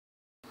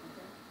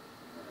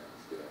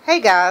Hey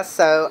guys,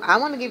 so I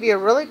want to give you a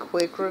really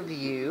quick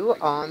review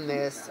on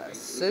this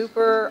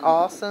super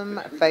awesome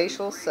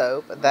facial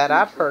soap that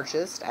I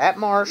purchased at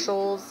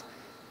Marshall's.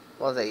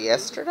 Was it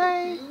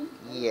yesterday?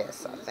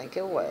 Yes, I think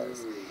it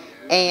was.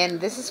 And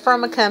this is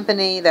from a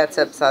company that's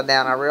upside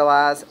down, I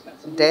realize,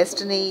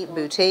 Destiny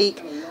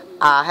Boutique.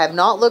 I have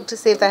not looked to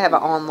see if they have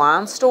an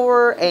online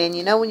store, and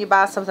you know when you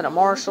buy something at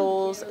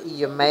Marshall's,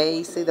 you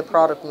may see the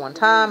product one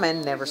time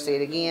and never see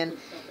it again.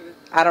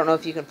 I don't know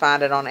if you can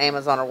find it on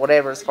Amazon or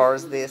whatever as far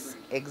as this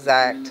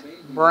exact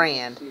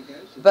brand.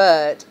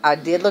 But I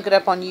did look it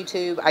up on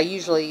YouTube. I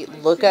usually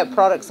look up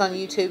products on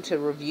YouTube to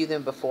review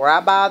them before I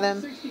buy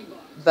them.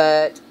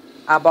 But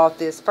I bought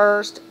this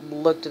first,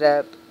 looked it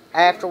up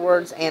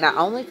afterwards, and I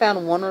only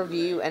found one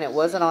review, and it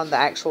wasn't on the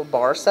actual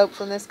bar soap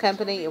from this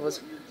company. It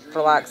was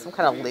for like some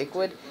kind of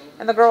liquid.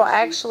 And the girl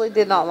actually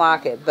did not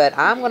like it. But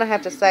I'm going to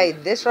have to say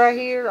this right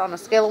here on a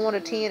scale of 1 to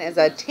 10 is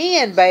a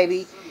 10,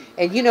 baby.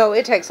 And you know,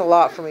 it takes a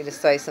lot for me to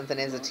say something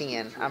is a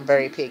 10. I'm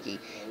very picky.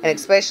 And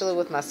especially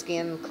with my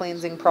skin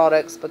cleansing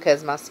products,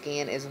 because my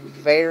skin is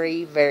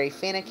very, very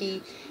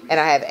finicky. And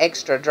I have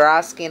extra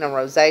dry skin and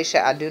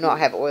rosacea. I do not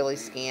have oily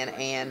skin.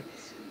 And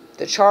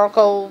the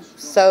charcoal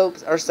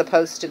soaps are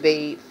supposed to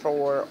be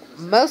for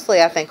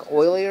mostly, I think,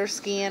 oilier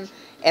skin.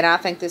 And I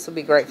think this will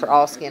be great for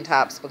all skin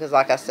types because,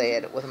 like I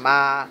said, with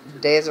my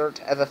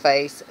desert of a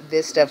face,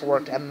 this stuff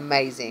worked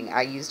amazing.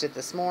 I used it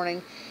this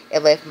morning.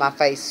 It left my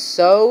face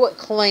so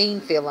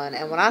clean feeling.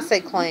 And when I say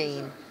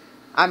clean,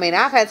 I mean,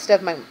 I've had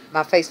stuff make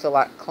my face feel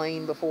like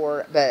clean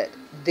before, but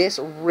this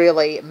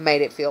really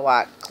made it feel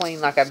like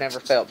clean like I've never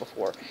felt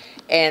before.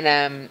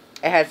 And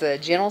it has a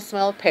gentle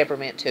smell of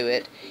peppermint to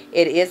it.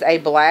 It is a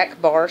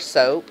black bar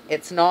soap.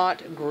 It's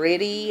not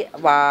gritty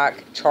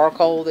like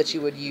charcoal that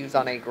you would use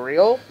on a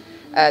grill.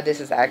 This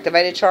is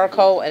activated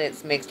charcoal, and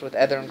it's mixed with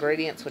other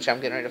ingredients, which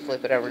I'm getting ready to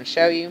flip it over and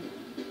show you.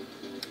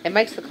 It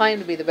makes the claim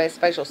to be the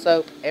best facial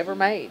soap ever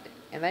made,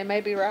 and they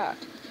may be right.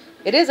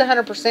 It is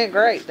 100%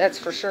 great, that's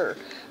for sure.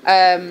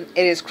 It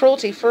is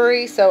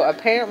cruelty-free, so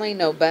apparently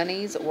no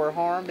bunnies were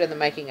harmed in the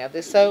making of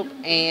this soap,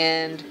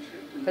 and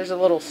there's a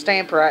little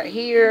stamp right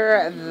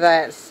here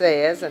that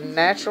says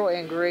Natural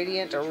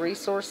Ingredient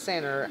Resource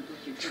Center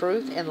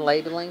Truth in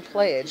Labeling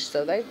Pledge.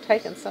 So they've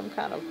taken some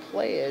kind of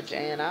pledge,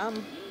 and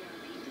I'm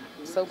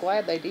so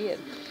glad they did.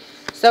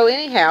 So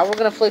anyhow, we're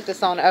going to flip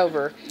this on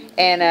over,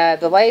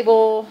 and the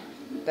label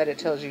that it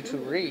tells you to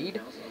read,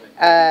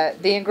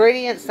 the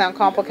ingredients sound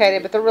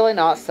complicated, but they're really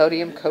not.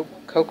 Sodium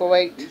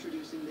cocoate,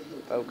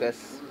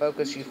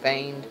 focus you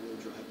fiend,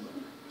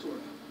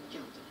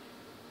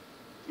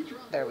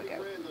 there we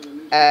go.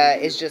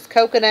 It's just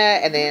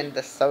coconut, and then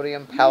the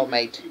sodium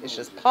palmate is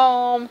just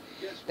palm.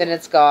 Then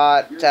it's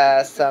got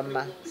some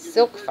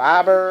silk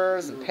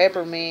fibers and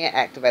peppermint,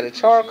 activated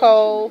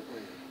charcoal.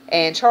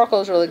 And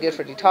charcoal is really good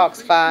for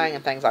detoxifying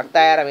and things like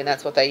that. I mean,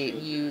 that's what they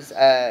use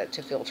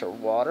to filter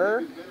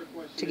water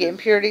to get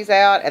impurities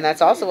out. And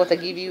that's also what they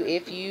give you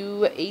if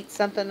you eat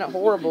something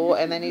horrible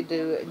and they need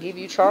to give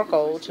you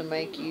charcoal to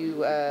make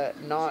you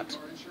not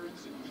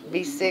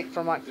be sick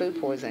from like food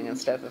poisoning and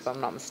stuff, if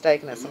I'm not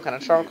mistaken. It's some kind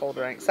of charcoal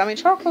drink. So, I mean,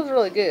 charcoal is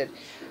really good.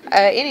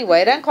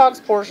 Anyway, it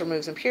unclogs pores,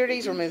 removes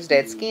impurities, removes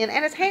dead skin,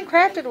 and it's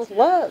handcrafted with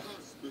love.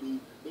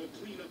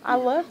 I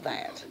love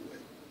that.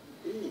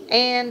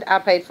 And I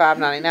paid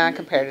 $5.99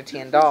 compared to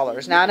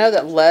 $10. Now, I know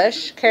that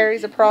Lush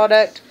carries a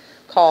product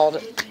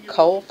called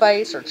Coal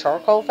Face or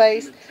Charcoal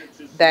Face.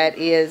 That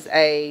is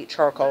a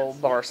charcoal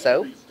bar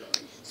soap.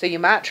 So you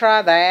might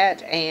try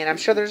that. And I'm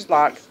sure there's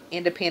like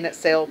independent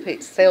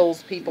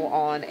sales people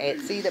on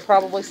Etsy that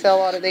probably sell a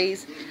lot of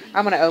these.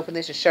 I'm going to open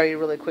this and show you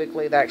really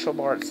quickly the actual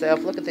bar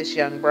itself. Look at this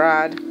young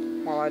bride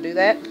while I do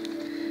that.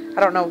 I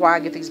don't know why I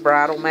get these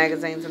bridal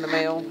magazines in the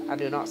mail. I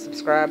do not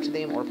subscribe to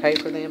them or pay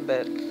for them,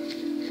 but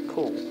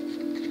cool.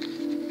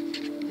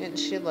 Isn't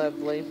she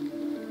lovely?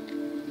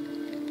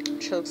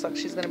 She looks like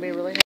she's going to be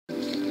really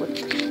happy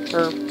with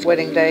her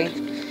wedding day.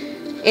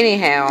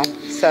 Anyhow,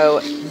 so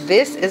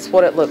this is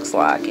what it looks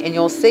like. And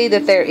you'll see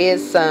that there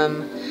is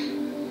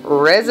some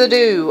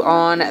residue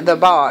on the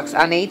box.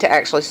 I need to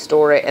actually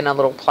store it in a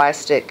little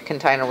plastic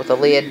container with a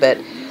lid, but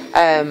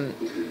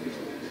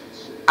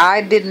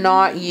I did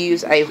not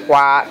use a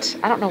white.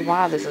 I don't know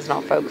why this is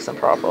not focusing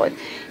properly.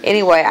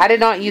 Anyway, I did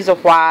not use a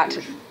white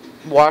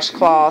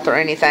washcloth or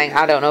anything.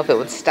 I don't know if it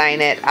would stain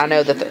it. I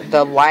know that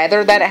the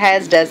lather that it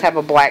has does have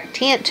a black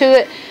tint to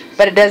it,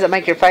 but it doesn't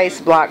make your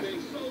face black,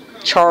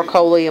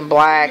 charcoaly and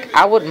black.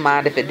 I wouldn't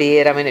mind if it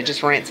did. I mean, it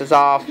just rinses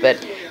off, but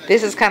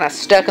this is kind of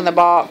stuck in the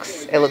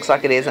box. It looks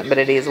like it isn't, but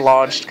it is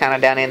lodged kind of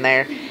down in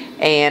there,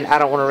 and I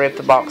don't want to rip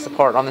the box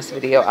apart on this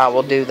video. I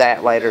will do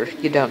that later.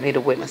 You don't need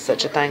to witness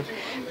such a thing.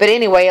 But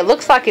anyway, it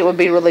looks like it would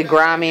be really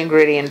grimy and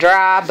gritty and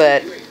dry,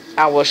 but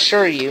I will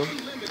assure you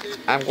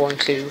I'm going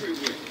to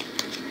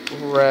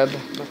rub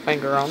my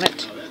finger on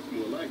it.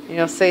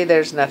 You'll see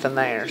there's nothing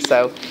there.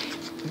 So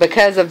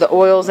because of the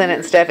oils in it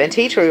and stuff, and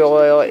tea tree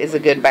oil is a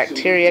good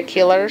bacteria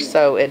killer,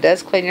 so it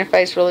does clean your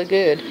face really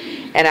good,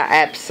 and I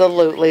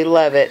absolutely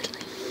love it.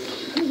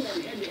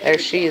 There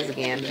she is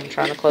again. I'm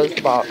trying to close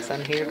the box,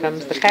 and here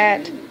comes the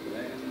cat.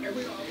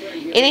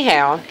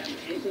 Anyhow,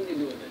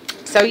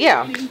 so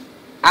yeah,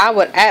 I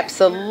would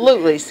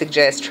absolutely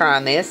suggest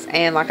trying this.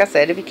 And like I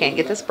said, if you can't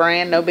get this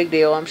brand, no big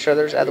deal. I'm sure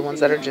there's other ones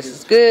that are just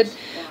as good.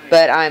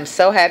 But I'm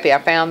so happy I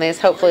found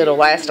this. Hopefully it'll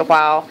last a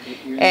while.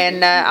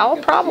 And I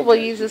will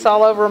probably use this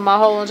all over my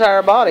whole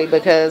entire body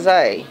because,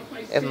 hey,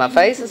 if my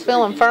face is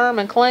feeling firm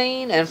and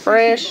clean and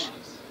fresh,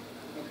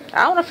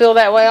 I want to feel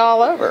that way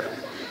all over.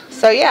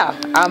 So yeah,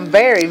 I'm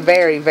very,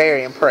 very,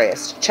 very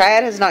impressed.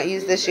 Chad has not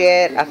used this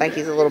yet. I think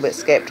he's a little bit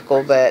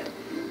skeptical, but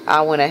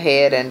I went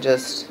ahead and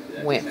just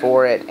went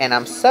for it. And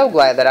I'm so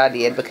glad that I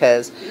did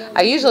because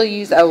I usually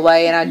use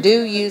Olay, and I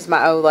do use my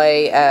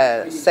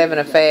Olay 7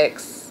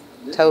 Effects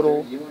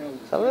Total.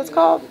 Is that what it's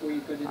called?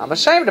 I'm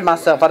ashamed of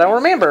myself. I don't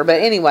remember.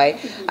 But anyway,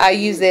 I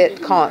use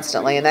it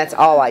constantly, and that's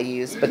all I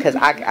use because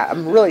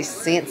I'm really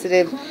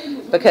sensitive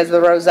because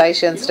of the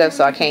rosacea and stuff,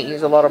 so I can't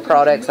use a lot of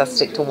products. I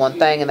stick to one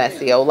thing, and that's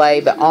the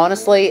Olay. But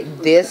honestly,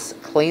 this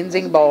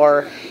cleansing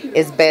bar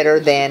is better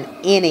than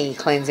any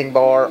cleansing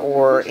bar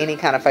or any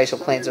kind of facial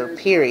cleanser,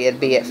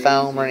 period, be it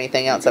foam or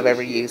anything else I've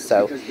ever used.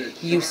 So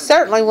you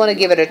certainly want to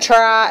give it a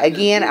try.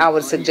 Again, I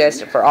would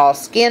suggest it for all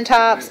skin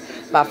types.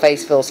 My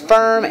face feels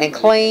firm and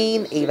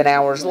clean, even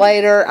hours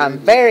later. I'm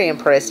very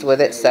impressed with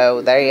it,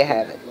 so there you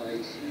have it.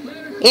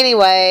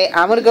 Anyway,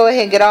 I'm going to go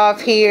ahead and get off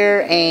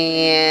here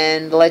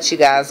and let you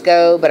guys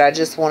go, but I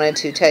just wanted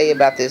to tell you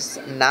about this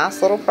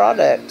nice little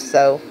product.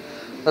 So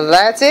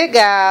that's it,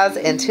 guys.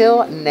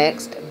 Until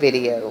next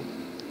video.